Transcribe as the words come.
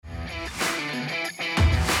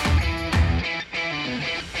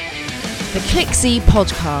The ClickZ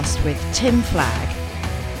podcast with Tim Flagg.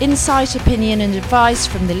 Insight, opinion and advice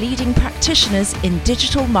from the leading practitioners in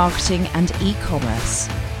digital marketing and e-commerce.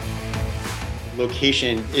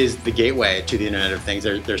 Location is the gateway to the Internet of Things.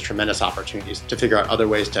 There's tremendous opportunities to figure out other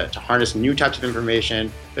ways to harness new types of information,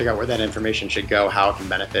 figure out where that information should go, how it can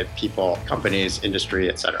benefit people, companies, industry,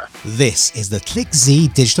 etc. This is the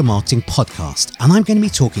ClickZ Digital Marketing Podcast, and I'm going to be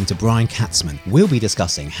talking to Brian Katzman. We'll be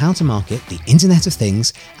discussing how to market the Internet of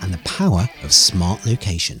Things and the power of smart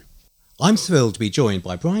location. I'm thrilled to be joined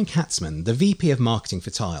by Brian Katzman, the VP of Marketing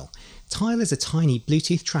for Tile. Tile is a tiny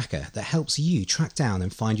Bluetooth tracker that helps you track down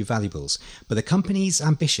and find your valuables, but the company's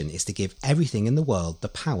ambition is to give everything in the world the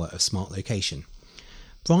power of smart location.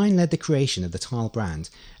 Brian led the creation of the Tile brand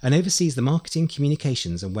and oversees the marketing,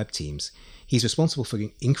 communications and web teams. He's responsible for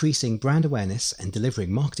increasing brand awareness and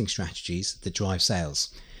delivering marketing strategies that drive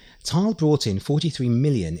sales. Tile brought in $43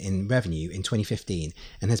 million in revenue in 2015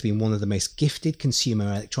 and has been one of the most gifted consumer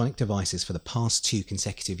electronic devices for the past 2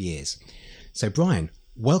 consecutive years. So Brian,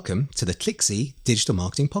 welcome to the ClickZ Digital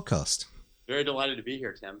Marketing Podcast. Very delighted to be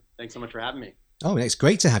here, Tim. Thanks so much for having me. Oh, it's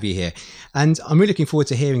great to have you here. And I'm really looking forward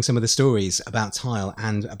to hearing some of the stories about Tile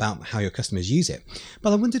and about how your customers use it.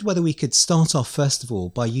 But I wondered whether we could start off, first of all,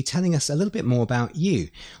 by you telling us a little bit more about you.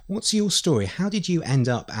 What's your story? How did you end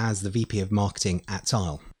up as the VP of Marketing at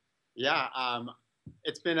Tile? Yeah,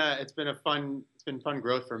 it's been fun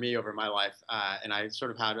growth for me over my life, and I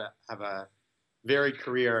sort of have a varied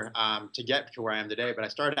career to get to where I am today. But I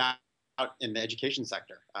started out in the education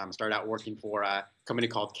sector. Started out working for a company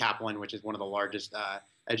called Kaplan, which is one of the largest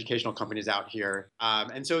educational companies out here.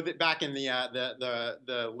 And so back in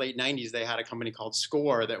the late 90s, they had a company called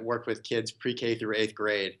Score that worked with kids pre-K through 8th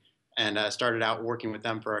grade. And started out working with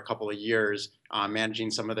them for a couple of years, managing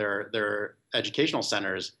some of their educational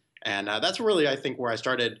centers. And that's really, I think, where I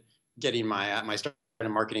started getting my start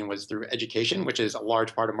in marketing was through education, which is a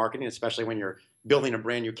large part of marketing, especially when you're building a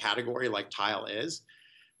brand new category like Tile is,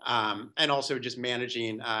 and also just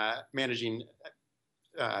managing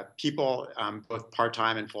people, both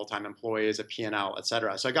part-time and full-time employees, a P&L, et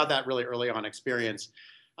cetera. So I got that really early on experience.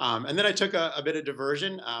 And then I took a bit of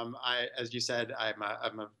diversion. As you said, I'm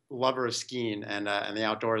a lover of skiing and the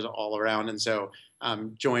outdoors all around, and so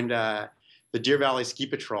joined the Deer Valley Ski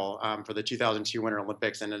Patrol for the 2002 Winter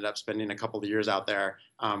Olympics. Ended up spending a couple of years out there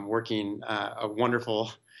working a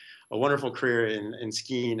wonderful career in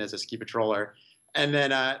skiing as a ski patroller. And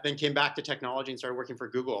then came back to technology and started working for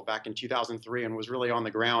Google back in 2003 and was really on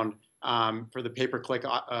the ground for the pay-per-click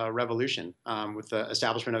revolution with the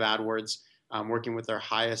establishment of AdWords, working with their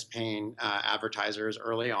highest paying advertisers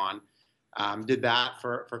early on. Did that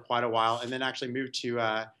for quite a while and then actually moved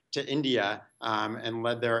to India and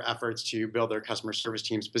led their efforts to build their customer service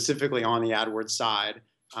team specifically on the AdWords side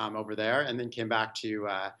over there, and then came back to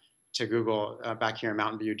Google back here in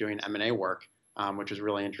Mountain View doing M&A work, which was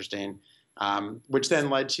really interesting, which then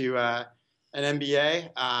led to an MBA,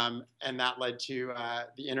 and that led to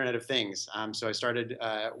the Internet of Things. So I started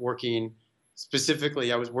working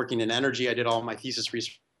specifically, I was working in energy. I did all my thesis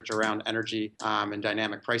research around energy and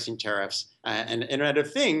dynamic pricing tariffs, and Internet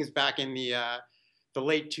of Things back in the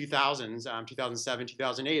late 2000s, 2007,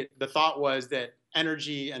 2008, the thought was that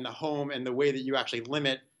energy and the home and the way that you actually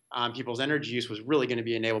limit people's energy use was really going to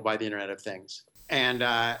be enabled by the Internet of Things. And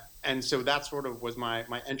so that sort of was my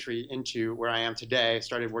entry into where I am today. I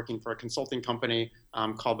started working for a consulting company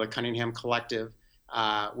called the Cunningham Collective,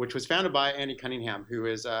 which was founded by Andy Cunningham, who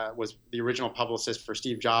was the original publicist for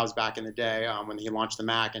Steve Jobs back in the day when he launched the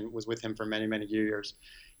Mac and was with him for many, many years.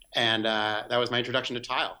 And that was my introduction to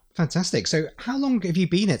Tile. Fantastic. So how long have you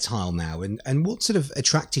been at Tile now, and what sort of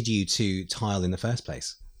attracted you to Tile in the first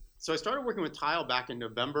place? So I started working with Tile back in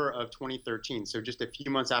November of 2013, so just a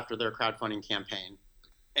few months after their crowdfunding campaign.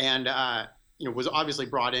 And was obviously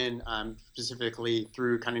brought in specifically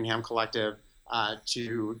through Cunningham Collective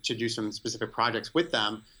to do some specific projects with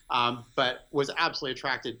them, but was absolutely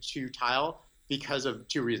attracted to Tile because of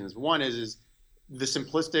 2 reasons. One is the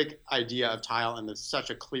simplistic idea of Tile and such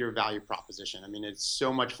a clear value proposition. I mean, it's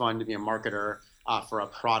so much fun to be a marketer for a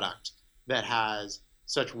product that has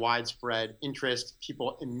such widespread interest.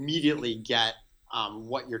 People immediately get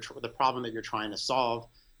the problem that you're trying to solve,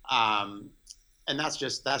 and that's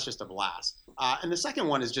just a blast. And the second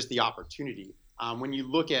one is just the opportunity. When you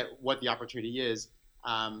look at what the opportunity is,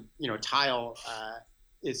 Tile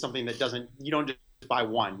is something that you don't just buy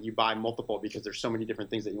one, you buy multiple because there's so many different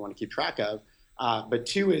things that you want to keep track of. But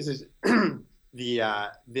 2 is the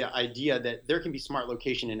idea that there can be smart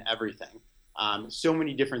location in everything. So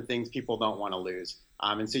many different things people don't want to lose.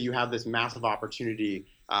 And so you have this massive opportunity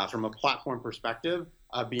from a platform perspective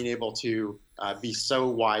being able to be so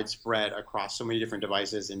widespread across so many different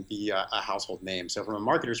devices and be a household name. So from a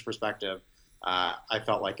marketer's perspective, I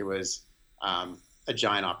felt like it was a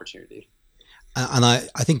giant opportunity. And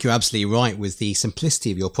I think you're absolutely right with the simplicity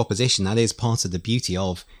of your proposition. That is part of the beauty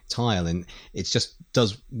of Tile, and it just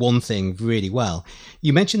does one thing really well.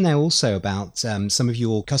 You mentioned there also about some of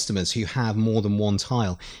your customers who have more than one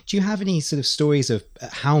tile. Do you have any sort of stories of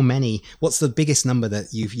how many? What's the biggest number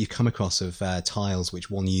that you've come across of tiles which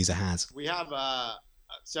one user has? We have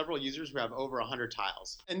several users who have over 100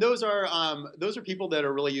 tiles, and those are people that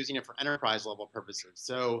are really using it for enterprise level purposes.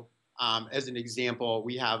 So as an example,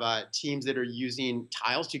 we have teams that are using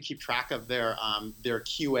tiles to keep track of their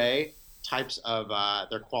QA types of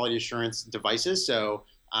their quality assurance devices. So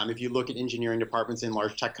if you look at engineering departments in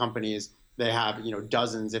large tech companies, they have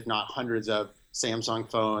dozens, if not hundreds, of Samsung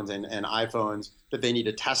phones and iPhones that they need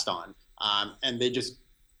to test on, and they just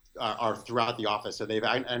are throughout the office. So they've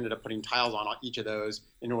ended up putting tiles on each of those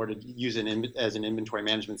in order to use it as an inventory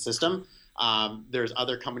management system. There's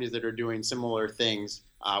other companies that are doing similar things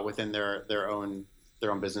within their own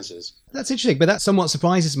businesses. That's interesting, but that somewhat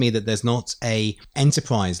surprises me that there's not a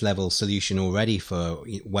enterprise level solution already for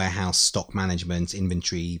warehouse stock management,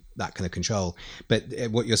 inventory, that kind of control. But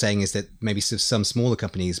what you're saying is that maybe some smaller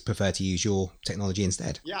companies prefer to use your technology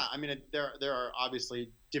instead. Yeah, I mean, there are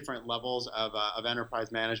obviously different levels of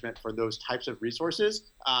enterprise management for those types of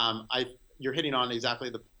resources. You're hitting on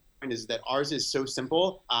exactly the point, is that ours is so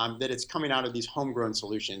simple that it's coming out of these homegrown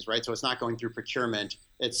solutions, right? So it's not going through procurement.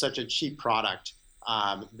 It's such a cheap product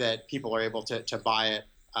that people are able to buy it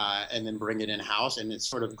and then bring it in-house, and it's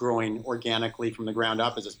sort of growing organically from the ground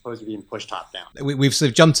up as opposed to being pushed top down. We've sort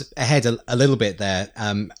of jumped ahead a little bit there,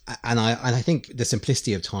 and I think the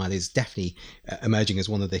simplicity of Tile is definitely emerging as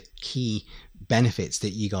one of the key benefits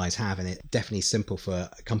that you guys have, and it's definitely simple for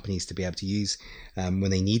companies to be able to use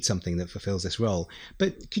when they need something that fulfills this role.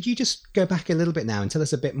 But could you just go back a little bit now and tell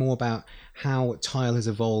us a bit more about how Tile has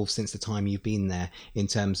evolved since the time you've been there, in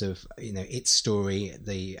terms of its story?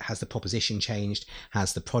 Has the proposition changed?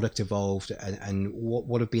 Has the product evolved? And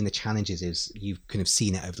what have been the challenges as you've kind of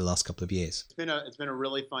seen it over the last couple of years? It's been a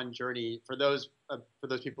really fun journey. For those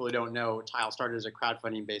people who don't know, Tile started as a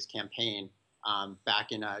crowdfunding based campaign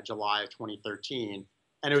back in July of 2013,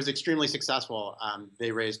 and it was extremely successful.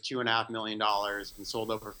 They raised $2.5 million and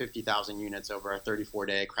sold over 50,000 units over a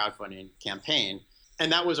 34-day crowdfunding campaign,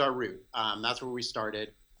 and that was our route. That's where we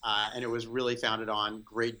started, and it was really founded on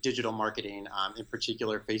great digital marketing, in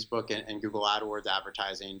particular Facebook and Google AdWords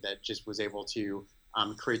advertising, that just was able to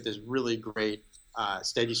create this really great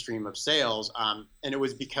steady stream of sales, and it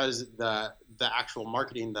was because the actual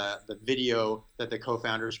marketing, the video that the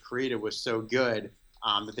co-founders created was so good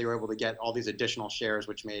that they were able to get all these additional shares,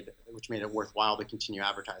 which made it worthwhile to continue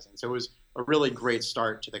advertising. So it was a really great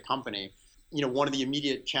start to the company. One of the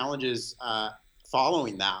immediate challenges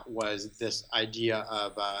following that was this idea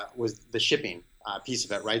of was the shipping piece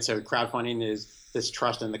of it, right? So crowdfunding is this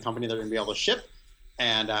trust in the company they're going to be able to ship.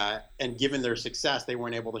 And given their success, they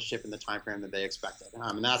weren't able to ship in the time frame that they expected.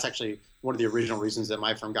 And that's actually one of the original reasons that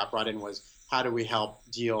my firm got brought in, was how do we help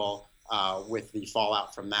deal with the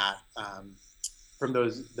fallout from that, from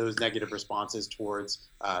those negative responses towards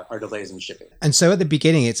our delays in shipping. And so at the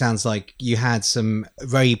beginning, it sounds like you had some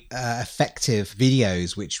very effective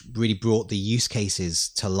videos which really brought the use cases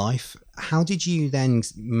to life. How did you then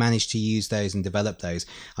manage to use those and develop those?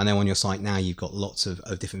 I know on your site now you've got lots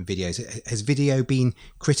of different videos. Has video been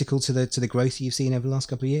critical to the growth you've seen over the last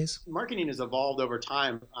couple of years? Marketing has evolved over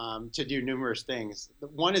time to do numerous things.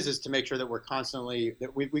 One is to make sure that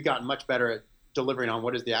we've gotten much better at delivering on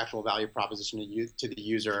what is the actual value proposition to the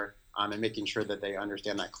user, and making sure that they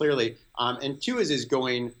understand that clearly. And two is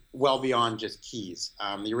going well beyond just keys.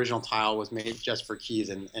 The original Tile was made just for keys,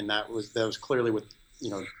 and that was clearly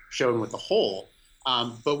shown with the whole.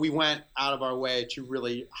 But we went out of our way to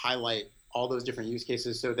really highlight all those different use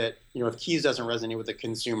cases, so that if keys doesn't resonate with the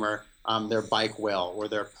consumer, their bike will, or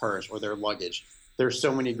their purse, or their luggage. There's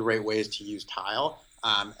so many great ways to use Tile,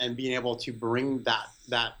 and being able to bring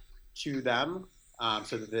that to them,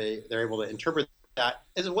 so that they're able to interpret that,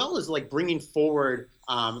 as well as bringing forward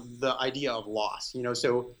the idea of loss.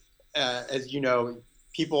 So as you know,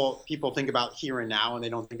 people think about here and now, and they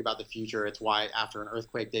don't think about the future. It's why after an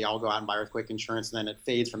earthquake, they all go out and buy earthquake insurance, and then it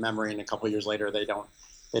fades from memory, and a couple of years later, they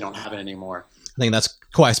don't have it anymore. I think that's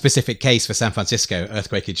quite a specific case for San Francisco,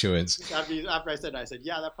 earthquake insurance. After I said,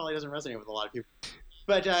 yeah, that probably doesn't resonate with a lot of people.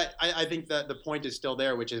 But I think that the point is still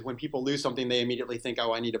there, which is when people lose something, they immediately think,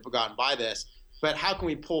 oh, I need to go out and buy this. But how can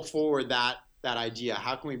we pull forward that idea?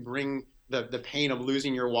 How can we bring the pain of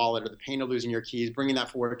losing your wallet or the pain of losing your keys, bringing that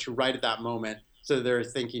forward to right at that moment, So they're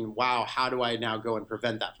thinking, wow, how do I now go and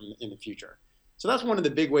prevent that in the future? So that's one of the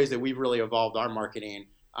big ways that we've really evolved our marketing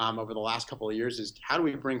over the last couple of years, is how do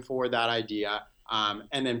we bring forward that idea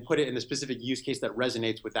and then put it in the specific use case that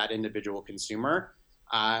resonates with that individual consumer.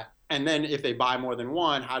 And then if they buy more than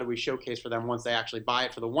one, how do we showcase for them, once they actually buy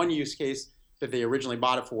it for the one use case that they originally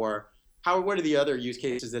bought it for, what are the other use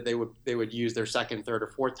cases that they would use their second, third, or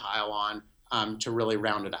fourth tile on to really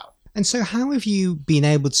round it out? And so how have you been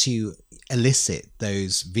able to elicit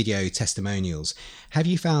those video testimonials? Have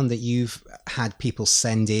you found that you've had people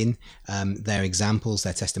send in their examples,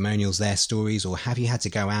 their testimonials, their stories, or have you had to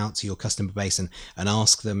go out to your customer base and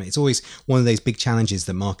ask them? It's always one of those big challenges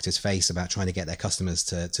that marketers face about trying to get their customers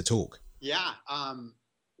to talk. Yeah.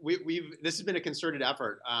 This has been a concerted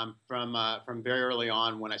effort from very early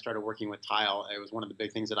on when I started working with Tile. It was one of the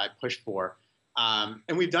big things that I pushed for.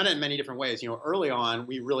 And we've done it in many different ways. Early on,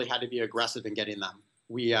 we really had to be aggressive in getting them.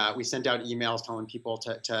 We sent out emails telling people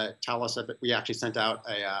to tell us. We actually sent out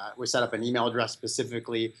we set up an email address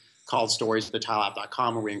specifically called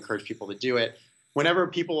stories@thetileapp.com, where we encourage people to do it. Whenever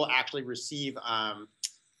people actually receive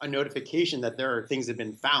a notification that there are things that have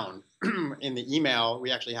been found in the email,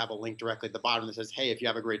 we actually have a link directly at the bottom that says, hey, if you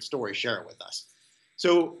have a great story, share it with us.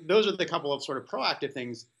 So those are the couple of sort of proactive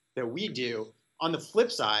things that we do. On the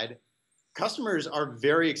flip side, customers are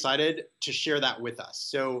very excited to share that with us.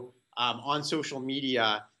 So on social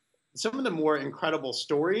media, some of the more incredible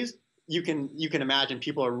stories you can imagine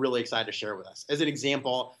people are really excited to share with us. As an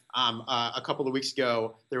example, a couple of weeks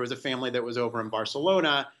ago, there was a family that was over in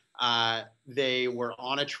Barcelona. They were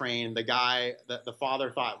on a train. The father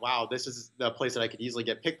thought, wow, this is the place that I could easily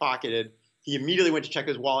get pickpocketed. He immediately went to check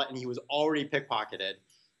his wallet, and he was already pickpocketed.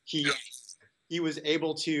 He was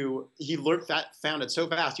able to, found it so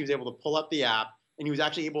fast, he was able to pull up the app, and he was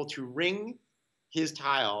actually able to ring his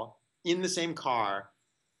tile in the same car.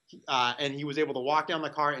 And he was able to walk down the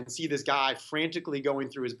car and see this guy frantically going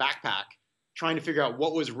through his backpack, trying to figure out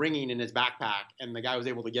what was ringing in his backpack. And the guy was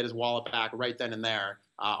able to get his wallet back right then and there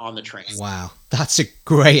on the train. Wow. That's a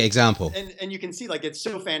great example. And you can see, it's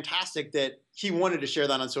so fantastic that he wanted to share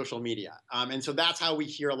that on social media. And so that's how we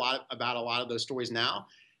hear about a lot of those stories now.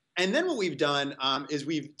 And then what we've done is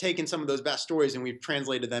we've taken some of those best stories and we've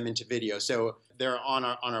translated them into video. So they're on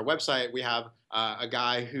our website. We have a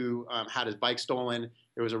guy who had his bike stolen.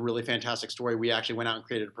 It was a really fantastic story. We actually went out and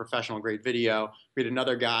created a professional grade video. We had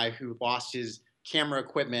another guy who lost his camera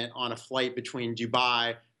equipment on a flight between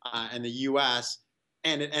Dubai and the US,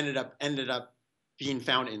 and it ended up being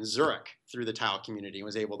found in Zurich through the Tile community and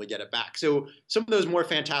was able to get it back. So some of those more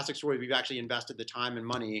fantastic stories, we've actually invested the time and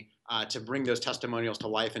money to bring those testimonials to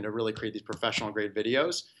life and to really create these professional grade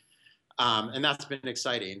videos. And that's been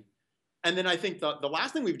exciting. And then I think the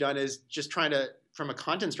last thing we've done is just trying to, from a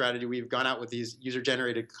content strategy, we've gone out with these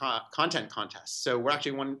user-generated content contests. So we're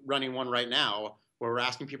actually running one right now where we're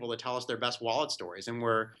asking people to tell us their best wallet stories, and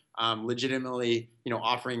we're legitimately,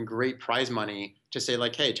 offering great prize money to say,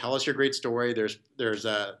 hey, tell us your great story. There's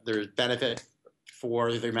benefit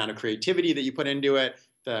for the amount of creativity that you put into it,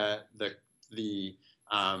 the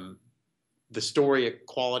story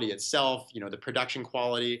quality itself, the production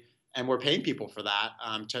quality, and we're paying people for that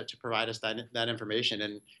to provide us that information.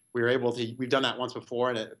 And we've done that once before,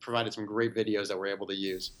 and it provided some great videos that we're able to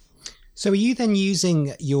use. So are you then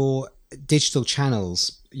using your digital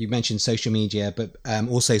channels, you mentioned social media, but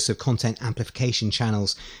also sort of content amplification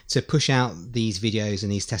channels, to push out these videos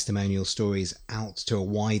and these testimonial stories out to a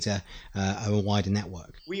wider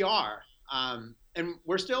network? We are. And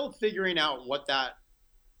we're still figuring out what that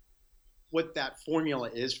formula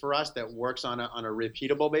is for us that works on a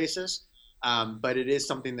repeatable basis. But it is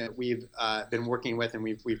something that we've been working with, and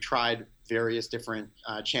we've tried various different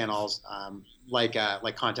channels like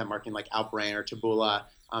content marketing, like Outbrain or Taboola,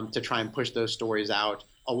 to try and push those stories out,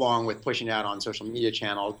 along with pushing out on social media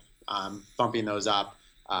channels, bumping those up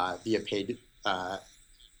via payment.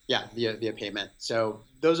 So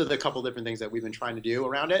those are the couple different things that we've been trying to do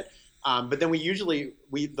around it. But then the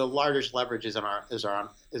largest leverage is on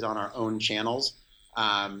our own channels.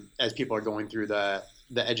 As people are going through the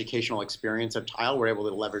educational experience of Tile, we're able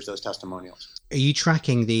to leverage those testimonials. Are you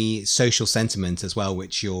tracking the social sentiment as well,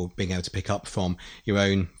 which you're being able to pick up from your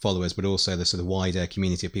own followers, but also the sort of wider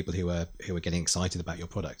community of people who are getting excited about your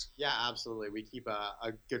product? Yeah, absolutely. We keep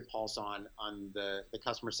a good pulse on the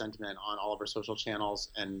customer sentiment on all of our social channels,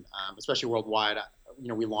 and especially worldwide.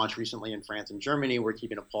 We launched recently in France and Germany. We're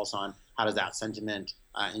keeping a pulse on how does that sentiment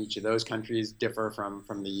in each of those countries differ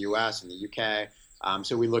from the US and the UK.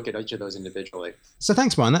 So we look at each of those individually. So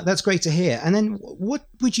thanks, Brian. That's great to hear. And then what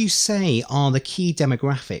would you say are the key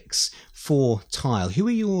demographics for Tile? Who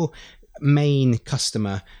are your main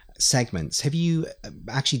customer segments, have you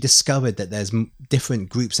actually discovered that there's different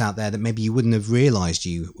groups out there that maybe you wouldn't have realized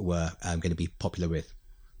you were going to be popular with?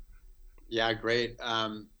 Yeah, great.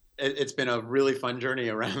 It's been a really fun journey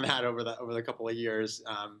around that over the couple of years,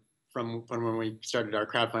 from when we started our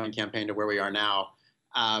crowdfunding campaign to where we are now.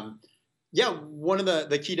 Yeah, one of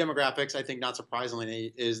the key demographics, I think, not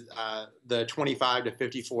surprisingly, is the 25 to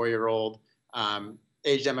 54-year-old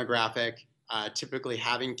age demographic, typically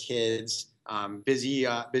having kids,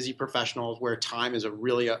 busy professionals where time is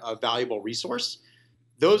really a valuable resource.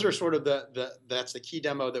 Those are sort of that's the key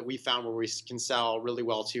demo that we found where we can sell really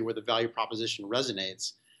well to, where the value proposition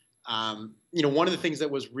resonates. One of the things that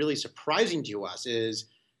was really surprising to us is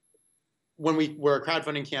when we were a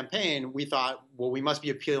crowdfunding campaign, we thought, well, we must be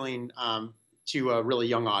appealing to a really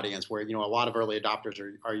young audience where, a lot of early adopters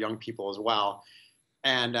are young people as well.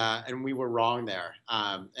 And we were wrong there.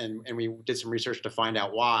 And we did some research to find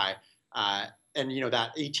out why. And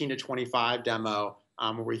that 18 to 25 demo,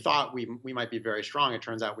 where we thought we might be very strong, it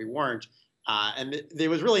turns out we weren't. And it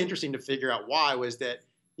was really interesting to figure out why. Was that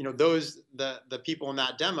the people in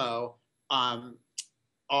that demo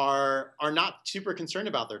are not super concerned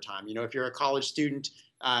about their time. If you're a college student,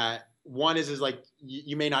 one is like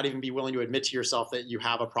you may not even be willing to admit to yourself that you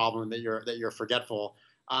have a problem, that you're forgetful.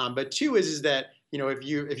 But two is that if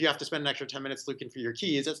you have to spend an extra 10 minutes looking for your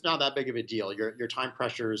keys, it's not that big of a deal. Your time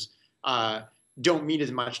pressures don't mean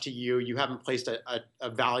as much to you. You haven't placed a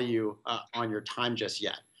value on your time just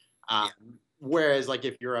yet. Whereas, like,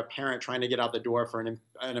 if you're a parent trying to get out the door for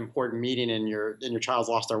an important meeting and your child's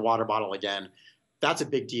lost their water bottle again, that's a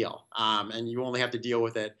big deal. And you only have to deal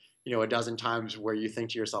with it, a dozen times where you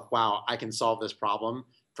think to yourself, wow, I can solve this problem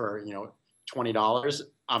for, $20.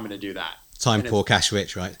 I'm going to do that. Time poor, cash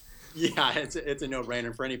rich, right? Yeah, it's a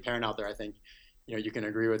no-brainer. For any parent out there, I think, you can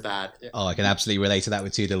agree with that. Oh, I can absolutely relate to that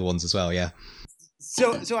with two little ones as well. Yeah.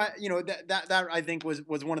 So I, that I think was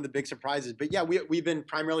one of the big surprises. But yeah, we've been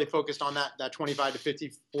primarily focused on that 25 to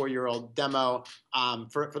 54-year-old demo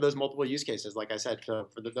for those multiple use cases. Like I said, for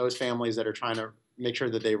those families that are trying to make sure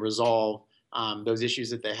that they resolve those issues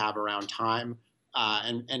that they have around time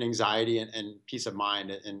and anxiety and peace of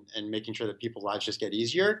mind, and making sure that people's lives just get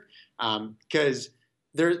easier. Because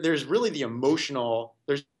there's really the emotional,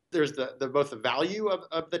 there's the both the value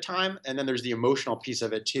of the time, and then there's the emotional piece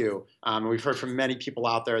of it too. We've heard from many people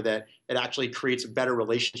out there that it actually creates better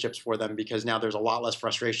relationships for them, because now there's a lot less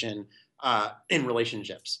frustration in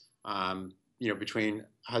relationships, between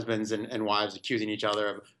husbands and wives accusing each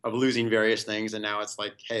other of losing various things, and now it's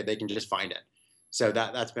like, hey, they can just find it. So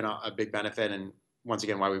that's been a big benefit, and once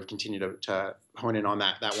again, why we've continued to hone in on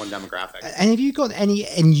that one demographic. And have you got any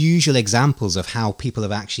unusual examples of how people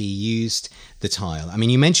have actually used the tile? I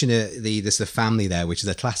mean, you mentioned the family there, which is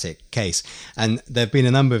a classic case. And there have been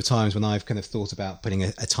a number of times when I've kind of thought about putting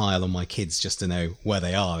a tile on my kids just to know where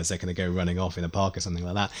they are as they're going to go running off in a park or something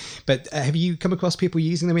like that. But have you come across people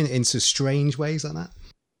using them in sort of strange ways like that?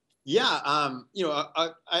 Yeah,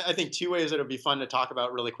 I think two ways that would be fun to talk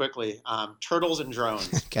about really quickly: turtles and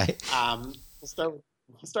drones. Okay.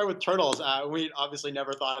 We'll start with turtles. We obviously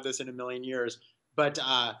never thought of this in a million years, but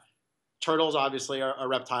turtles obviously are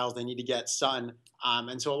reptiles. They need to get sun,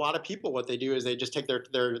 and so a lot of people, what they do is they just take their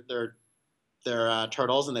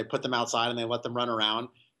turtles and they put them outside and they let them run around.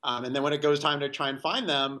 And then when it goes time to try and find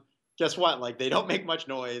them, guess what? Like, they don't make much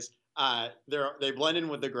noise. They blend in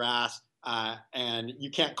with the grass. And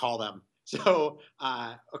you can't call them. So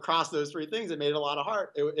across those three things, it made it a lot of hard.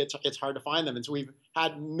 It's hard to find them. And so we've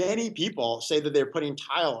had many people say that they're putting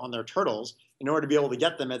tile on their turtles in order to be able to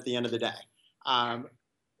get them at the end of the day.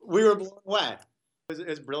 We were blown away.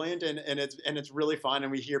 It's brilliant, and it's really fun,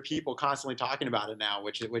 and we hear people constantly talking about it now,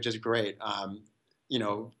 which is great. Who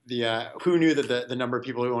knew that the number of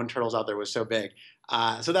people who own turtles out there was so big?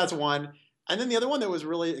 So that's one. And then the other one that was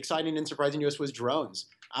really exciting and surprising to us was drones.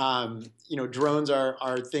 Drones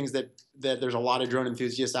are things that there's a lot of drone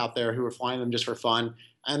enthusiasts out there who are flying them just for fun,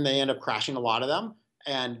 and they end up crashing a lot of them.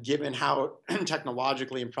 And given how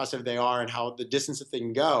technologically impressive they are and how the distance that they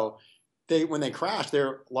can go, when they crash,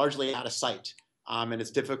 they're largely out of sight, and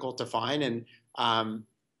it's difficult to find. And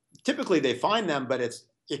typically they find them, but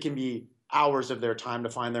it can be hours of their time to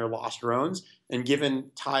find their lost drones. And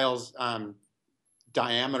given Tile's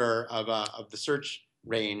diameter of the search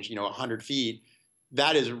range, 100 feet,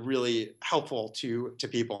 that is really helpful to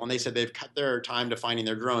people. And they said they've cut their time to finding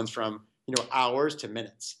their drones from hours to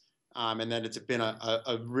minutes. and then it's been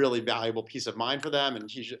a really valuable peace of mind for them and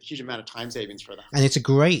huge amount of time savings for them. And it's a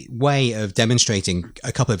great way of demonstrating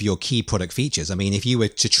a couple of your key product features. I mean, if you were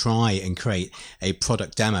to try and create a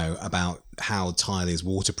product demo about how tile is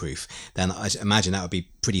waterproof, then I imagine that would be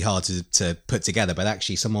pretty hard to put together. But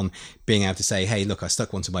actually someone being able to say, hey, look, I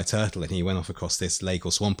stuck one to my turtle and he went off across this lake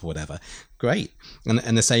or swamp or whatever. Great.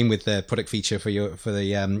 And the same with the product feature for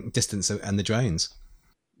the distance and the drones.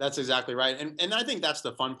 That's exactly right. And I think that's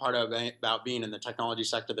the fun part about being in the technology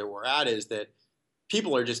sector that we're at, is that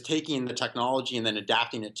people are just taking the technology and then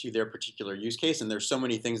adapting it to their particular use case. And there's so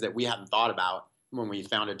many things that we hadn't thought about when we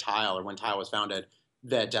founded Tile, or when Tile was founded,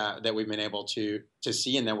 that we've been able to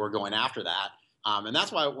see, and then we're going after that. And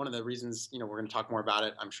that's why one of the reasons, we're going to talk more about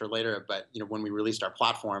it, I'm sure, later, but when we released our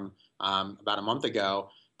platform about a month ago,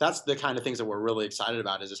 that's the kind of things that we're really excited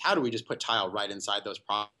about, is how do we just put Tile right inside those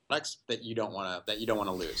products that you don't want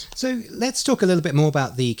to lose. So let's talk a little bit more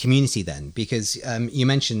about the community then, because you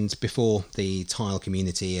mentioned before the Tile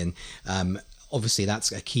community, and obviously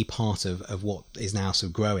that's a key part of what is now sort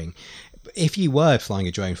of growing. If you were flying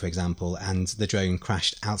a drone, for example, and the drone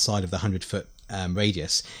crashed outside of the 100-foot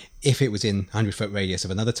radius, if it was in 100-foot radius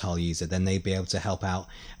of another Tile user, then they'd be able to help out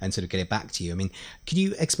and sort of get it back to you. I mean, could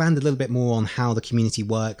you expand a little bit more on how the community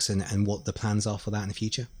works and what the plans are for that in the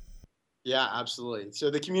future? Yeah, absolutely.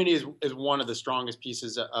 So the community is one of the strongest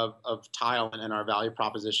pieces of Tile and our value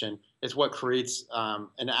proposition. It's what creates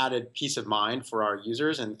an added peace of mind for our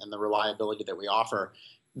users and the reliability that we offer.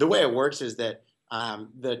 The way it works is that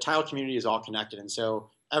the Tile community is all connected, and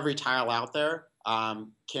so every Tile out there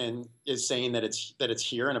is saying that it's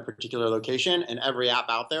here in a particular location, and every app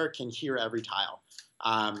out there can hear every Tile.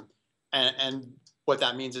 And what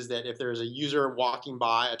that means is that if there's a user walking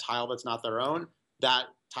by a Tile that's not their own, that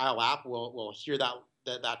Tile app will hear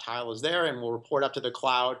that Tile is there, and will report up to the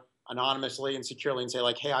cloud anonymously and securely and say,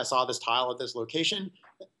 like, hey, I saw this Tile at this location,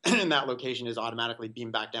 and that location is automatically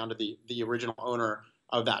beamed back down to the original owner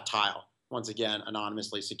of that Tile, once again,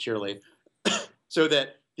 anonymously, securely, so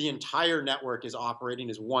that the entire network is operating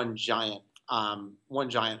as one giant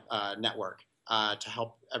network to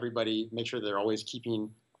help everybody make sure they're always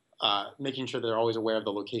making sure they're always aware of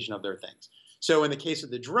the location of their things. So in the case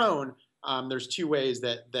of the drone, there's two ways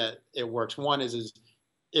that it works. One is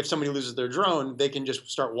if somebody loses their drone, they can just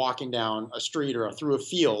start walking down a street or through a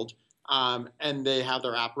field, and they have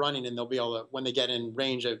their app running, and they'll be able to, when they get in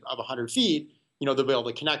range of 100 feet, they'll be able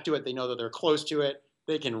to connect to it. They know that they're close to it.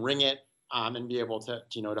 They can ring it and be able to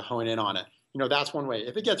hone in on it. That's one way.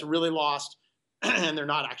 If it gets really lost and they're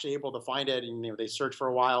not actually able to find it, and they search for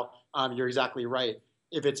a while, you're exactly right.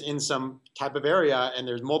 If it's in some type of area and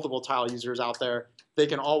there's multiple Tile users out there, they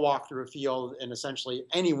can all walk through a field, and essentially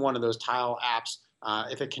any one of those Tile apps,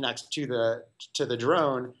 if it connects to the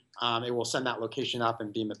drone, it will send that location up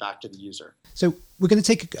and beam it back to the user. So we're going to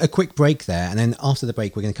take a quick break there, and then after the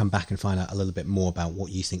break, we're going to come back and find out a little bit more about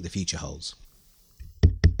what you think the future holds.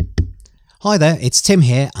 Hi there, it's Tim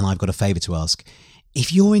here, and I've got a favour to ask.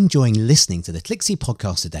 If you're enjoying listening to the ClickZ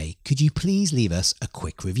podcast today, could you please leave us a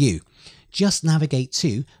quick review? Just navigate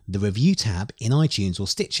to the review tab in iTunes or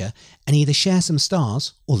Stitcher and either share some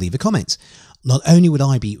stars or leave a comment. Not only would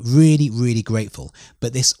I be really, really grateful,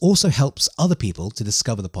 but this also helps other people to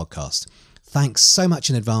discover the podcast. Thanks so much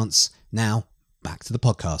in advance. Now, back to the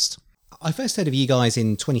podcast. I first heard of you guys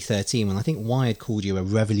in 2013 when I think Wired called you a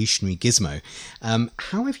revolutionary gizmo.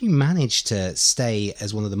 How have you managed to stay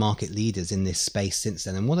as one of the market leaders in this space since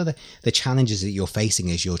then? And what are the challenges that you're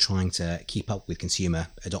facing as you're trying to keep up with consumer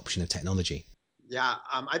adoption of technology? Yeah,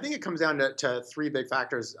 I think it comes down to three big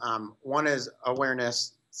factors. One is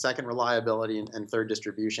awareness, second, reliability, and third,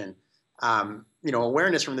 distribution.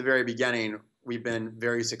 Awareness from the very beginning, we've been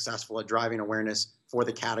very successful at driving awareness for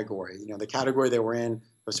the category. The category that we're in,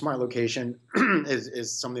 the smart location,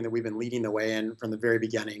 is something that we've been leading the way in from the very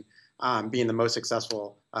beginning, being the most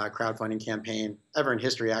successful crowdfunding campaign ever in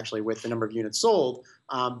history, actually, with the number of units sold,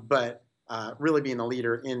 but really being the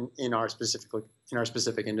leader in our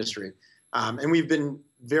specific industry. And we've been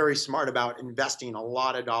very smart about investing a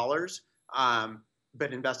lot of dollars,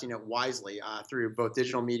 but investing it wisely through both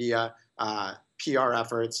digital media, PR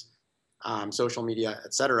efforts, social media,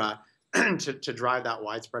 et cetera, to drive that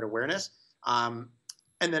widespread awareness.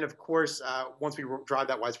 And then, of course, once we drive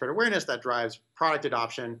that widespread awareness, that drives product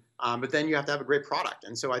adoption. But then you have to have a great product.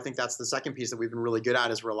 And so I think that's the second piece that we've been really good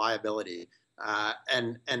at, is reliability.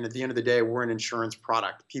 And at the end of the day, we're an insurance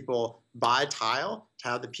product. People buy Tile to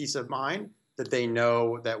have the peace of mind that they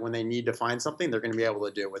know that when they need to find something, they're going to be able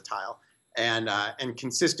to do it with Tile. And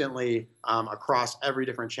consistently across every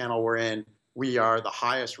different channel we're in, we are the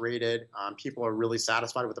highest rated. People are really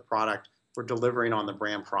satisfied with the product. we're delivering on the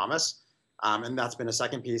brand promise. And that's been a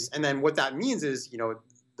second piece. And then what that means is,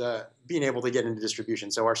 the being able to get into distribution.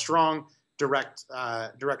 So our strong direct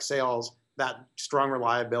sales, that strong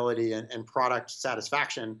reliability and product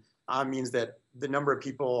satisfaction means that the number of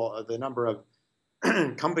people, the number of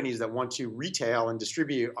companies that want to retail and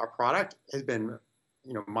distribute our product has been,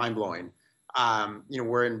 mind blowing.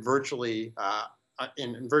 We're in virtually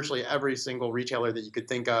every single retailer that you could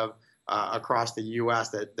think of across the U.S.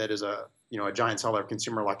 that is a giant seller of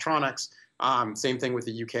consumer electronics. Same thing with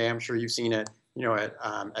the UK. I'm sure you've seen it,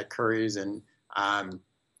 at Currys and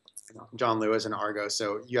John Lewis and Argos.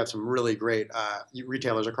 So you have some really great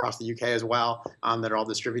retailers across the UK as well that are all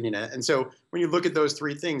distributing it. And so when you look at those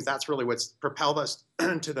three things, that's really what's propelled us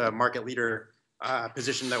to the market leader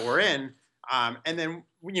position that we're in. And then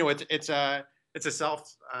it's a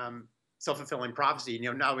self-fulfilling prophecy.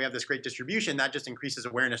 Now we have this great distribution that just increases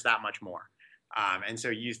awareness that much more. And so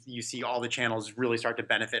you see all the channels really start to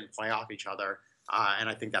benefit and play off each other. And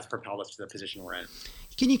I think that's propelled us to the position we're in.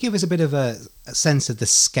 Can you give us a bit of a sense of the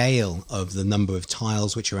scale of the number of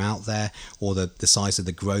tiles which are out there, or the size of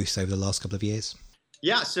the growth over the last couple of years?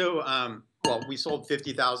 Yeah, so we sold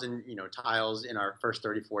 50,000 tiles in our first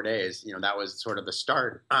 34 days. That was sort of the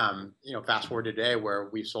start. Fast forward to today, where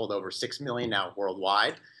we've sold over 6 million now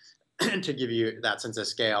worldwide, to give you that sense of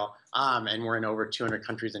scale. And we're in over 200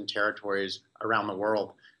 countries and territories around the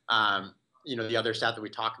world. The other stat that we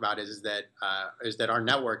talk about is that our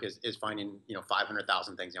network is finding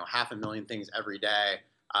 500,000 things, 500,000 things every day.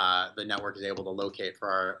 The network is able to locate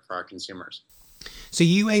for our consumers. So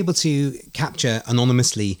you able to capture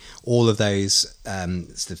anonymously all of those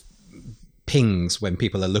sort of pings when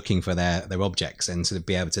people are looking for their objects, and sort of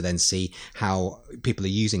be able to then see how people are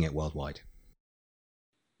using it worldwide?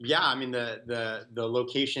 Yeah, I mean the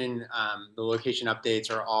location updates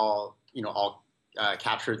are all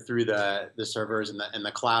captured through the servers and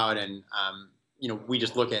the cloud, and we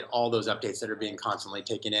just look at all those updates that are being constantly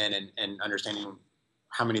taken in, and understanding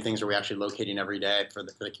how many things are we actually locating every day for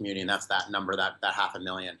the community, and that's that number, that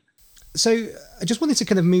 500,000. So I just wanted to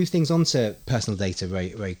kind of move things on to personal data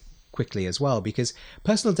very, very quickly as well, because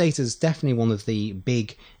personal data is definitely one of the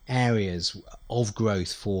big areas of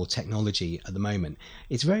growth for technology at the moment.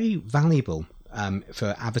 It's very valuable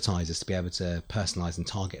for advertisers to be able to personalize and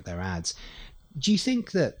target their ads. Do you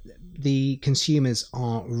think that the consumers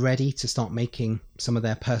are ready to start making some of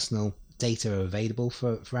their personal data available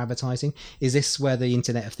for advertising? Is this where the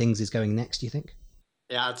Internet of Things is going next, do you think?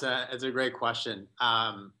 Yeah, it's a great question.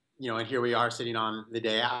 And here we are sitting on the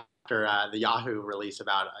day after the Yahoo release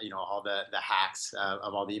about all the hacks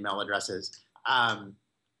of all the email addresses. I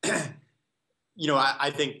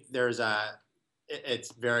think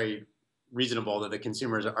it's very reasonable that the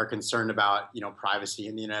consumers are concerned about privacy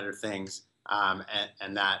in the Internet of Things,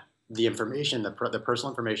 and that the information, the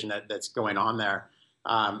personal information that's going on there.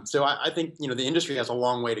 So I think the industry has a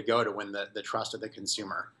long way to go to win the trust of the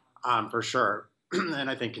consumer, for sure. And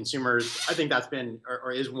I think that's been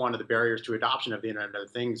or is one of the barriers to adoption of the Internet of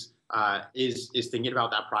Things, is thinking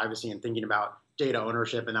about that privacy and thinking about data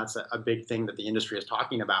ownership, and that's a big thing that the industry is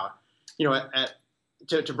talking about.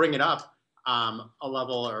 To bring it up a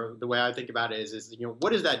level, or the way I think about it is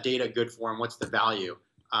what is that data good for, and what's the value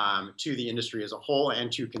to the industry as a whole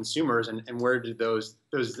and to consumers, and where do those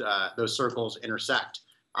circles intersect?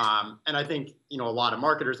 And I think a lot of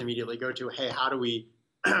marketers immediately go to, hey, how do we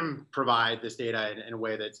provide this data in a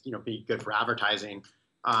way that's be good for advertising?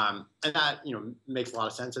 And that makes a lot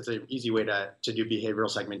of sense. It's an easy way to do behavioral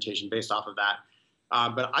segmentation based off of that.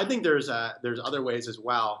 But I think there's other ways as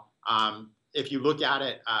well. If you look at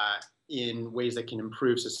it in ways that can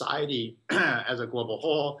improve society as a global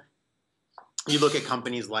whole, you look at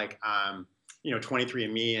companies like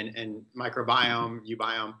 23andMe and Microbiome,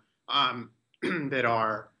 Ubiome, that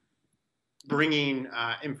are bringing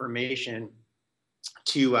information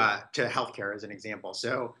to healthcare, as an example.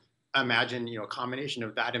 So imagine a combination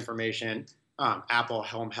of that information, Apple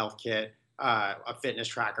Home Health Kit, a fitness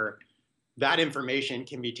tracker. That information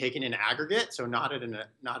can be taken in aggregate, so not at an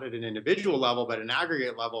individual level, but an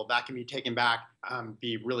aggregate level. That can be taken back,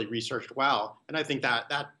 be really researched well. And I think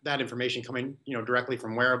that information coming directly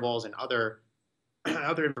from wearables and other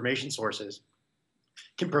information sources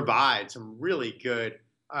can provide some really good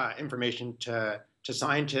information to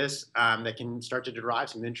scientists that can start to derive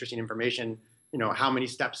some interesting information. How many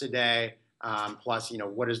steps a day, plus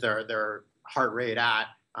what is their heart rate at.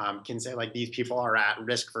 Can say like these people are at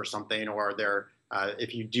risk for something, or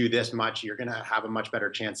if you do this much, you're going to have a much better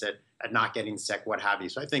chance at not getting sick, what have you.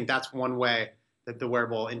 So I think that's one way that the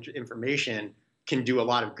wearable information can do a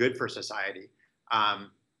lot of good for society.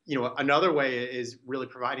 Another way is really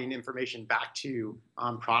providing information back to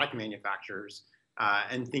product manufacturers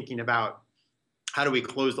and thinking about how do we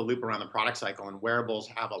close the loop around the product cycle. And wearables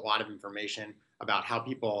have a lot of information about how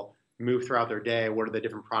people move throughout their day, what are the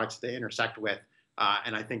different products they intersect with.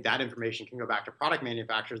 And I think that information can go back to product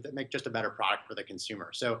manufacturers that make just a better product for the consumer.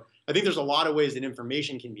 So I think there's a lot of ways that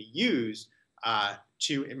information can be used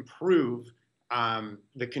to improve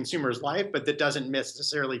the consumer's life, but that doesn't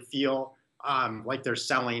necessarily feel like they're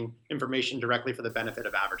selling information directly for the benefit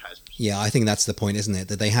of advertisers. Yeah, I think that's the point, isn't it?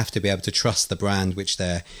 That they have to be able to trust the brand which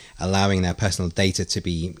they're allowing their personal data to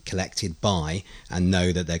be collected by and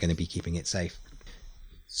know that they're going to be keeping it safe.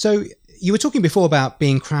 So you were talking before about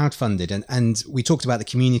being crowdfunded, and we talked about the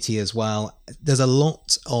community as well. There's a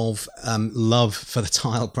lot of love for the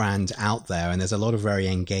Tile brand out there, and there's a lot of very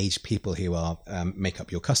engaged people who are make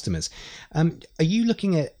up your customers. Are you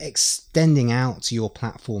looking at extending out your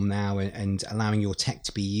platform now and allowing your tech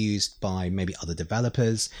to be used by maybe other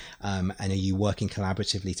developers? And are you working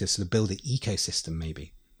collaboratively to sort of build an ecosystem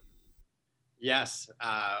maybe? Yes.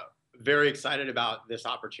 Very excited about this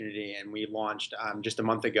opportunity, and we launched just a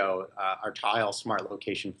month ago our Tile Smart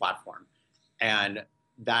Location platform, and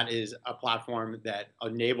that is a platform that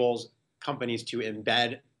enables companies to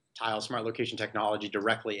embed Tile Smart Location technology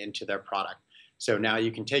directly into their product. So now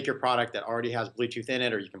you can take your product that already has Bluetooth in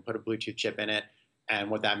it, or you can put a Bluetooth chip in it, and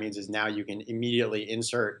what that means is now you can immediately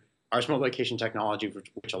insert our Smart Location technology,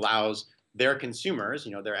 which allows their consumers,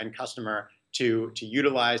 their end customer, to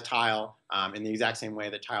utilize Tile in the exact same way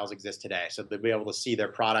that tiles exist today. So they'll be able to see their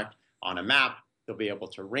product on a map, they'll be able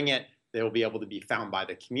to ring it, they'll be able to be found by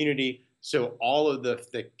the community. So all of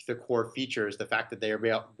the core features, the fact that they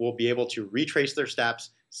will be able to retrace their steps,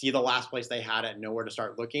 see the last place they had it, know where to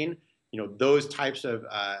start looking, those types of,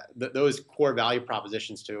 those core value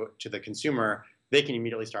propositions to the consumer, they can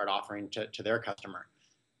immediately start offering to their customer.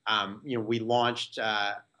 We launched,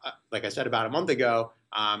 like I said, about a month ago,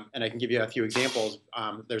 and I can give you a few examples.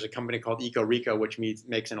 There's a company called EcoReco, which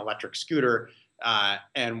makes an electric scooter.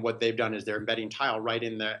 And what they've done is they're embedding Tile right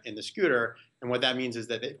in the scooter. And what that means is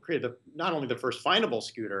that they've created not only the first findable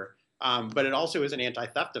scooter, but it also is an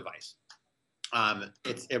anti-theft device.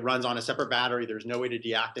 It runs on a separate battery. There's no way to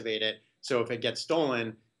deactivate it. So if it gets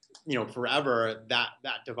stolen, forever,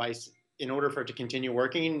 that device, in order for it to continue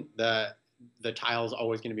working, the Tile is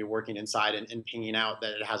always going to be working inside and pinging out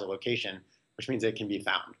that it has a location, which means it can be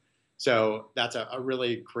found. So that's a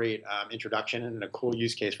really great introduction and a cool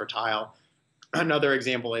use case for Tile. Another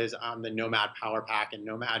example is the Nomad Power Pack, and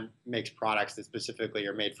Nomad makes products that specifically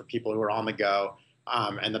are made for people who are on the go.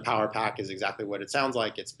 And the Power Pack is exactly what it sounds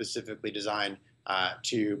like. It's specifically designed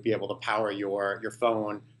to be able to power your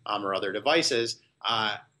phone or other devices.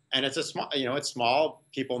 And it's it's small.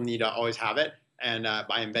 People need to always have it. And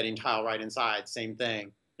by embedding Tile right inside, same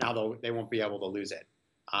thing. Now they won't be able to lose it.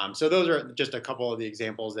 So those are just a couple of the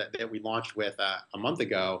examples that we launched with a month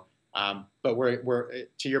ago. But we're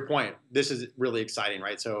to your point, this is really exciting,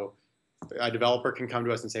 right? So a developer can come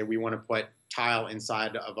to us and say, we want to put Tile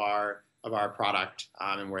inside of our product,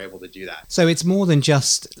 and we're able to do that. So it's more than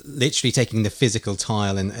just literally taking the physical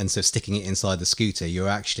tile and sort of sticking it inside the scooter. You're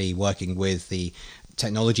actually working with the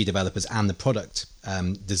technology developers and the product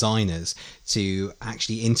designers to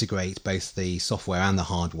actually integrate both the software and the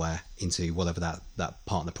hardware into whatever that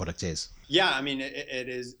part of the product is. Yeah, I mean, it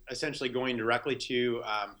is essentially going directly to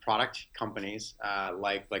product companies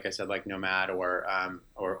like I said, like Nomad or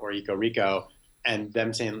EcoReco, and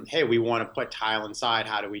them saying, hey, we want to put Tile inside.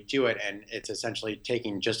 How do we do it? And it's essentially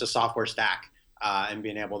taking just a software stack and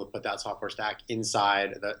being able to put that software stack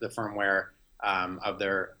inside the firmware of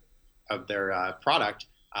their product,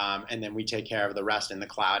 and then we take care of the rest in the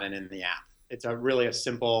cloud and in the app. It's a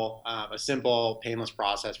simple, painless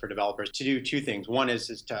process for developers to do two things. One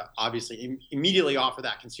is to obviously immediately offer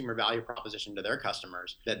that consumer value proposition to their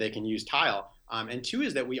customers that they can use Tile. And two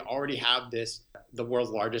is that we already have the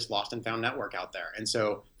world's largest lost and found network out there. And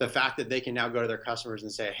so the fact that they can now go to their customers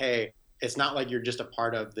and say, hey, it's not like you're just a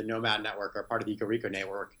part of the Nomad network or a part of the EcoReco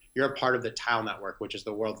network. You're a part of the Tile network, which is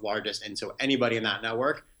the world's largest. And so anybody in that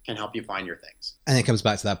network can help you find your things. And it comes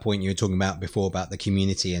back to that point you were talking about before about the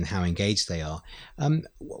community and how engaged they are.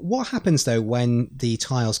 What happens though when the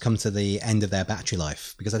tiles come to the end of their battery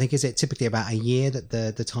life? Because I think, is it typically about a year that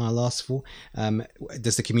the tile lasts for?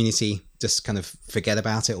 Does the community just kind of forget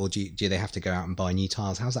about it, or do they have to go out and buy new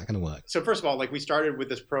tiles? How's that going to work? So first of all, we started with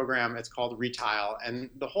this program, it's called Retile, and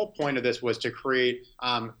the whole point of this was to create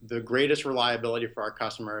the greatest reliability for our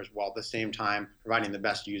customers while at the same time providing the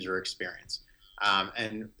best user experience.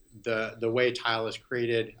 And the way Tile is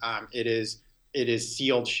created, it is it is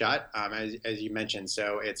sealed shut, as you mentioned.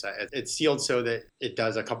 So it's sealed so that it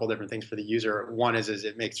does a couple different things for the user. One is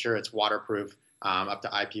it makes sure it's waterproof up to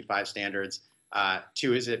IP5 standards.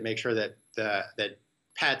 Two is it makes sure that that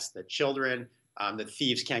pets, that children, that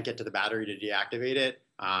thieves can't get to the battery to deactivate it.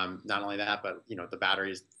 Not only that, but the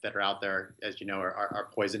batteries that are out there, as you know, are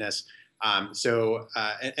poisonous.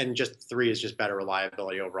 And just three is just better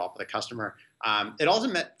reliability overall for the customer. It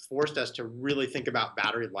also forced us to really think about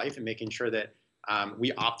battery life and making sure that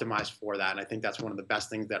we optimize for that. And I think that's one of the best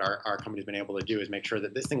things that our company's been able to do is make sure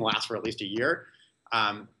that this thing lasts for at least a year.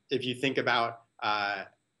 If you think about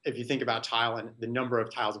tile and the number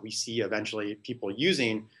of tiles we see eventually people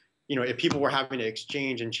using, if people were having to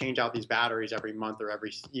exchange and change out these batteries every month or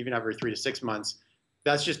even every 3 to 6 months,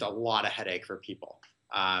 that's just a lot of headache for people.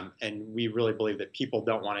 And we really believe that people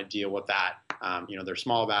don't want to deal with that. They're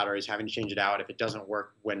small batteries, having to change it out. If it doesn't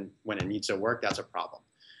work when it needs to work, that's a problem.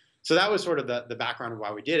 So that was sort of the background of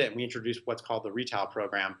why we did it. And we introduced what's called the retail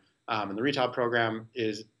program. And the retail program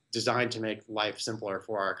is designed to make life simpler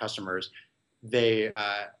for our customers.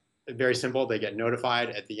 Very simple. They get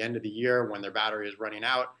notified at the end of the year when their battery is running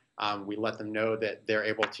out. We let them know that they're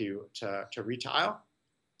able to retile.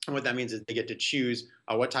 And what that means is they get to choose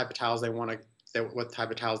what type of tiles they want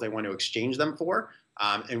to exchange them for.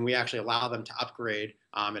 And we actually allow them to upgrade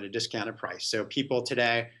at a discounted price. So people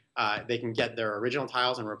today, they can get their original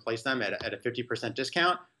tiles and replace them at a 50%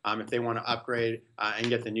 discount. If they want to upgrade and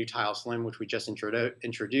get the new Tile Slim, which we just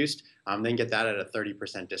introduced, then get that at a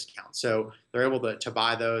 30% discount. So they're able to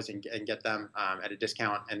buy those and get them at a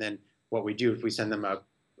discount. And then what we do is we send them a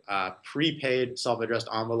prepaid self-addressed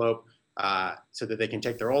envelope so that they can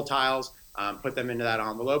take their old tiles, put them into that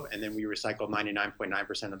envelope, and then we recycle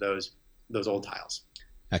 99.9% of those old tiles.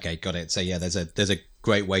 Okay, got it. So yeah, there's a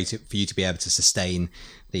great way for you to be able to sustain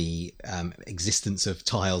the existence of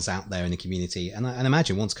tiles out there in the community. And I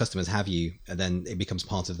imagine once customers have you, then it becomes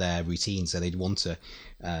part of their routine, so they'd want to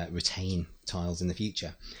retain tiles in the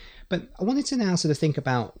future. But I wanted to now sort of think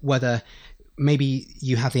about whether maybe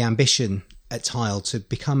you have the ambition at Tile to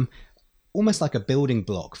become almost like a building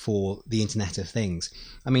block for the Internet of Things.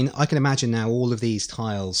 I mean, I can imagine now all of these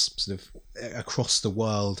tiles sort of across the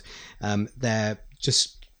world, they're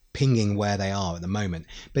just pinging where they are at the moment.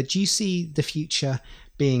 But do you see the future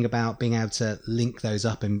being about being able to link those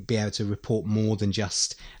up and be able to report more than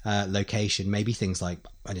just location, maybe things like,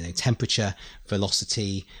 I don't know, temperature,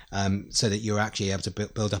 velocity, so that you're actually able to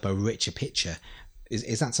build up a richer picture?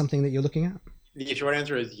 Is that something that you're looking at? The short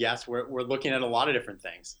answer is yes. We're looking at a lot of different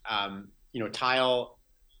things. Tile,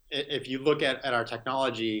 if you look at our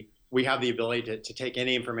technology, we have the ability to take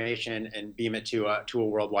any information and beam it to a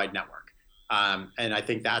worldwide network. And I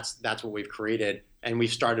think that's what we've created. And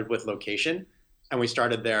we've started with location, and we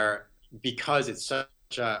started there because it's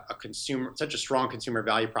such a strong consumer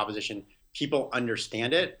value proposition. People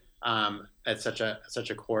understand it at such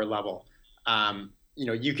a core level.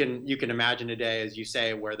 You can imagine today, as you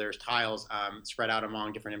say, where there's tiles spread out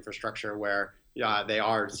among different infrastructure where they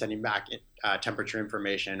are sending back temperature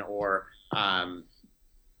information, or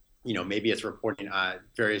maybe it's reporting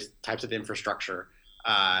various types of infrastructure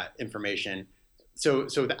information. So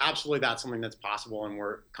absolutely, that's something that's possible, and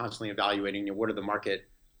we're constantly evaluating what are the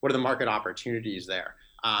market opportunities there.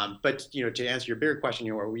 But to answer your bigger question,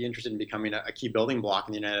 are we interested in becoming a key building block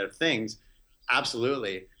in the Internet of Things?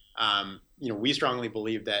 Absolutely. We strongly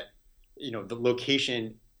believe that the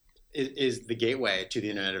location is the gateway to the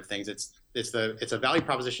Internet of Things. It's a value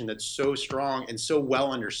proposition that's so strong and so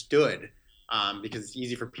well understood because it's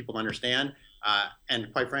easy for people to understand.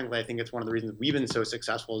 And quite frankly, I think it's one of the reasons we've been so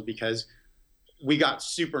successful is because we got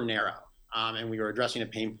super narrow and we were addressing a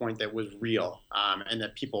pain point that was real and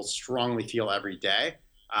that people strongly feel every day.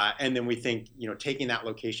 And then we think, taking that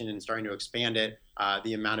location and starting to expand it,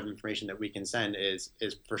 the amount of information that we can send is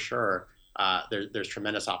for sure. There's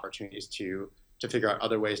tremendous opportunities to figure out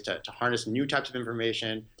other ways to harness new types of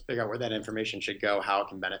information, figure out where that information should go, how it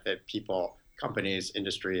can benefit people, companies,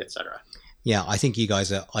 industry, et cetera. Yeah, I think you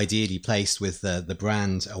guys are ideally placed with the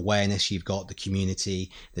brand awareness you've got, the community,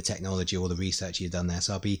 the technology, all the research you've done there.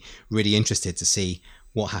 So I'll be really interested to see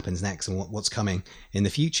what happens next and what's coming in the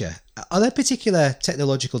future. Are there particular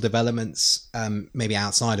technological developments, maybe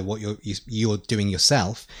outside of what you're doing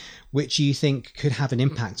yourself, which you think could have an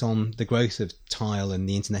impact on the growth of Tile and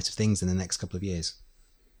the Internet of Things in the next couple of years?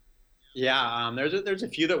 Yeah, there's a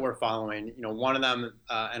few that we're following. One of them,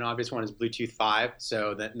 an obvious one, is Bluetooth 5.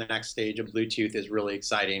 So the next stage of Bluetooth is really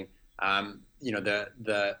exciting.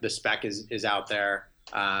 The spec is out there,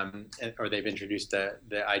 or they've introduced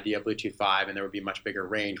the idea of Bluetooth 5, and there would be a much bigger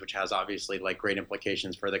range, which has obviously great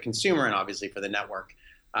implications for the consumer and obviously for the network.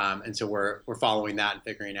 And so we're following that and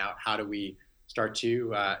figuring out how do we start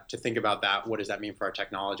to think about that. What does that mean for our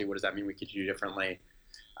technology? What does that mean we could do differently?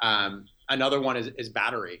 Another one is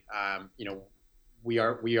battery. We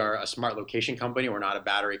are a smart location company. We're not a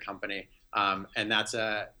battery company, and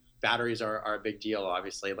batteries are a big deal.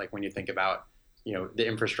 Obviously, like when you think about the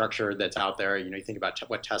infrastructure that's out there, you think about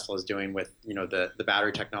what Tesla is doing with the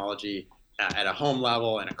battery technology at a home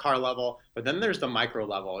level and a car level, but then there's the micro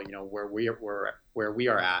level, where we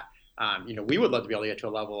are at. We would love to be able to get to a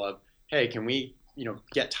level of, hey, can we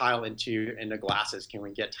get tile into glasses? Can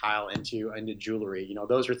we get tile into jewelry?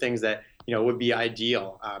 Those are things that would be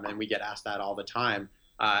ideal, and we get asked that all the time.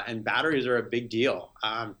 And batteries are a big deal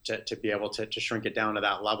to be able to shrink it down to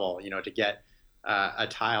that level. To get a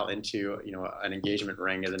tile into an engagement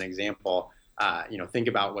ring as an example. Think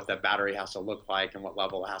about what that battery has to look like and what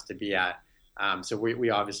level it has to be at. So we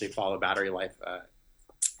obviously follow battery life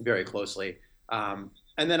very closely.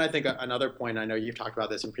 And then I think another point, I know you've talked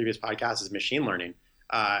about this in previous podcasts, is machine learning.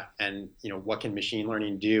 And what can machine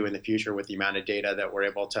learning do in the future with the amount of data that we're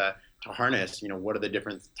able to harness? What are the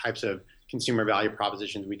different types of consumer value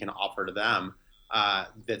propositions we can offer to them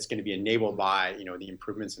that's going to be enabled by the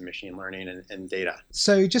improvements in machine learning and data.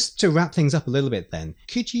 So just to wrap things up a little bit then,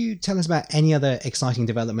 could you tell us about any other exciting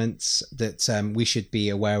developments that we should be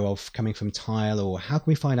aware of coming from Tile, or how can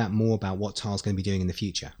we find out more about what Tile's going to be doing in the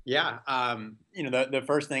future? Yeah, the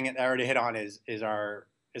first thing I already hit on is our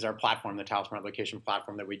platform, the Tile Smart Location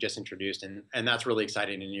platform that we just introduced, and that's really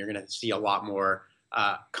exciting, and you're going to see a lot more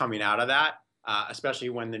coming out of that, especially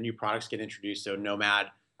when the new products get introduced. So Nomad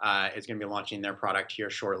is going to be launching their product here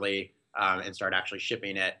shortly and start actually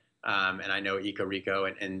shipping it. And I know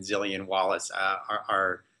EcoRico and Zillion Wallace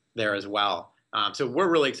are there as well. So we're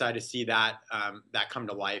really excited to see that come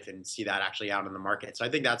to life and see that actually out in the market. So I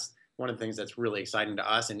think that's one of the things that's really exciting to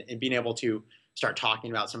us, and being able to start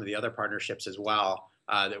talking about some of the other partnerships as well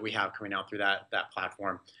that we have coming out through that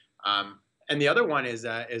platform. And the other one is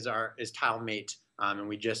TileMate. And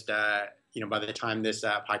we just, by the time this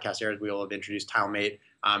podcast airs, we will have introduced TileMate.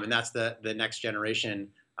 And that's the next generation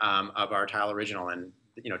of our Tile Original. And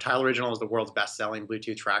Tile Original is the world's best-selling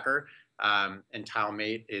Bluetooth tracker, and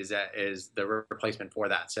TileMate is the replacement for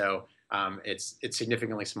that. So it's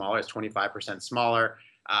significantly smaller. It's 25% smaller.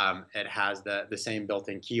 It has the same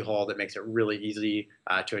built-in keyhole that makes it really easy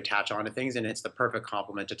to attach onto things, and it's the perfect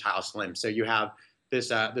complement to Tile Slim. So you have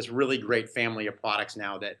this really great family of products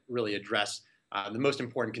now that really address the most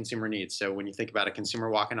important consumer needs. So when you think about a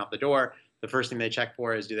consumer walking out the door, the first thing they check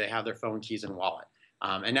for is, do they have their phone, keys, and wallet?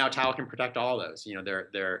 And now Tile can protect all of those.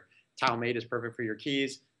 Their TileMate is perfect for your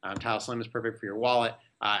keys. Tile Slim is perfect for your wallet.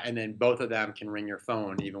 And then both of them can ring your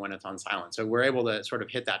phone even when it's on silent. So we're able to sort of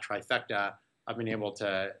hit that trifecta of being able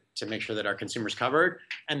to make sure that our consumers covered,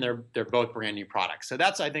 and they're both brand new products. So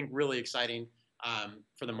that's, I think, really exciting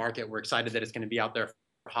for the market. We're excited that it's going to be out there for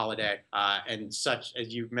holiday. And such,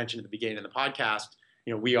 as you mentioned at the beginning of the podcast,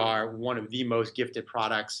 we are one of the most gifted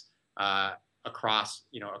products across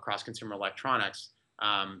consumer electronics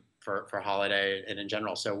for holiday and in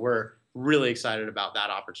general. So we're really excited about that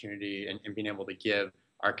opportunity and being able to give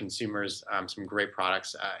our consumers some great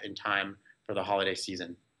products in time for the holiday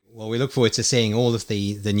season. Well, we look forward to seeing all of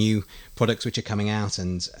the new products which are coming out,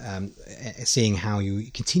 and seeing how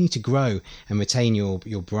you continue to grow and retain your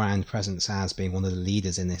brand presence as being one of the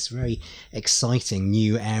leaders in this very exciting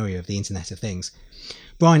new area of the Internet of Things.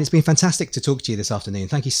 Brian, it's been fantastic to talk to you this afternoon.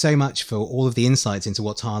 Thank you so much for all of the insights into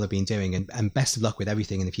what Tile have been doing, and best of luck with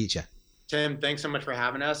everything in the future. Tim, thanks so much for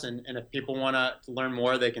having us. And if people want to learn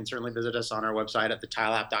more, they can certainly visit us on our website at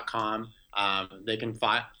thetileapp.com. They can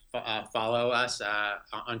follow us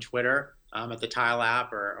on Twitter at the Tile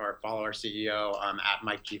App, or follow our CEO at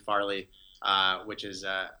Mike G. Farley, which is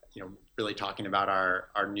really talking about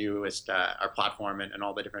our newest our platform and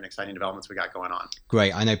all the different exciting developments we got going on.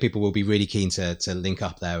 Great. I know people will be really keen to link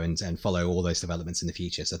up there and follow all those developments in the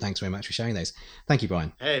future. So thanks very much for sharing those. Thank you,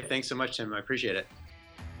 Brian. Hey, thanks so much, Tim. I appreciate it.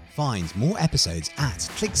 Find more episodes at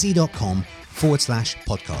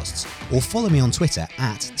clickz.com/podcasts, or follow me on Twitter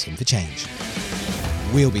at Tim4Change.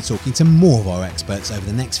 We'll be talking to more of our experts over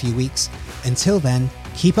the next few weeks. Until then,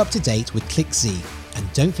 keep up to date with ClickZ,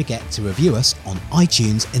 and don't forget to review us on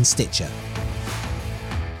iTunes and Stitcher.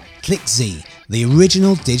 ClickZ, the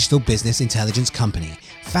original digital business intelligence company,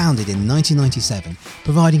 founded in 1997,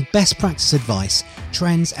 providing best practice advice,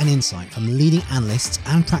 trends and insight from leading analysts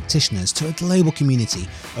and practitioners to a global community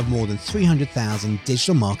of more than 300,000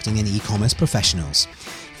 digital marketing and e-commerce professionals.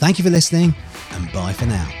 Thank you for listening, and bye for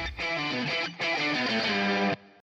now.